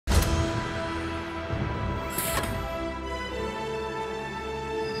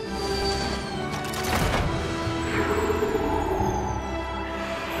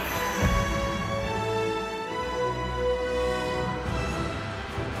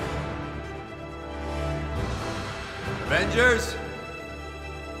Avengers!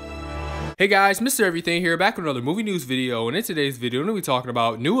 Hey guys, Mr. Everything here, back with another movie news video, and in today's video, we're going to be talking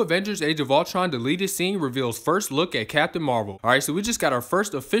about new Avengers Age of Ultron deleted scene reveals first look at Captain Marvel. Alright, so we just got our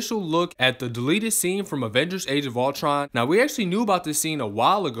first official look at the deleted scene from Avengers Age of Ultron. Now, we actually knew about this scene a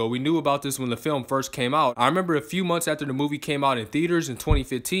while ago. We knew about this when the film first came out. I remember a few months after the movie came out in theaters in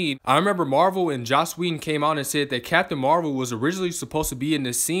 2015, I remember Marvel and Joss Whedon came out and said that Captain Marvel was originally supposed to be in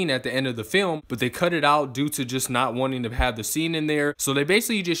this scene at the end of the film, but they cut it out due to just not wanting to have the scene in there. So they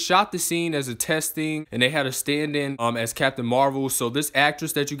basically just shot the scene as a test thing, and they had a stand-in as Captain Marvel. So this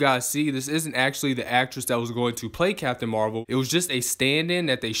actress that you guys see, this isn't actually the actress that was going to play Captain Marvel. It was just a stand-in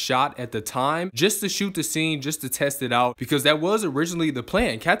that they shot at the time just to shoot the scene, just to test it out, because that was originally the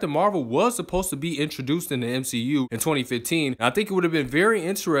plan. Captain Marvel was supposed to be introduced in the MCU in 2015. And I think it would have been very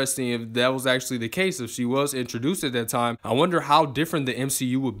interesting if that was actually the case, if she was introduced at that time. I wonder how different the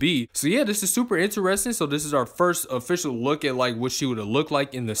MCU would be. So yeah, this is super interesting. So this is our first official look at like what she would have looked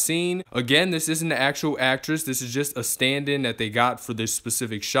like in the scene. Again, this isn't the actual actress. This is just a stand-in that they got for this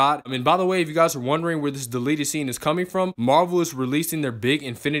specific shot. I mean, by the way, if you guys are wondering where this deleted scene is coming from, Marvel is releasing their big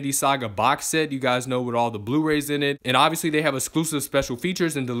Infinity Saga box set, you guys know, with all the Blu-rays in it. And obviously they have exclusive special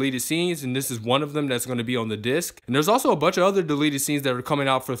features and deleted scenes, and this is one of them that's going to be on the disc. And there's also a bunch of other deleted scenes that are coming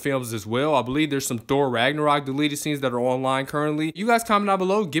out for films as well. I believe there's some Thor Ragnarok deleted scenes that are online currently. You guys comment down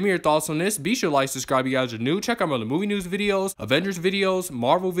below, give me your thoughts on this. Be sure to like, subscribe if you guys are new. Check out my other movie news videos, Avengers videos,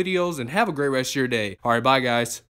 Marvel videos, and have a great rest of your day. All right, bye guys.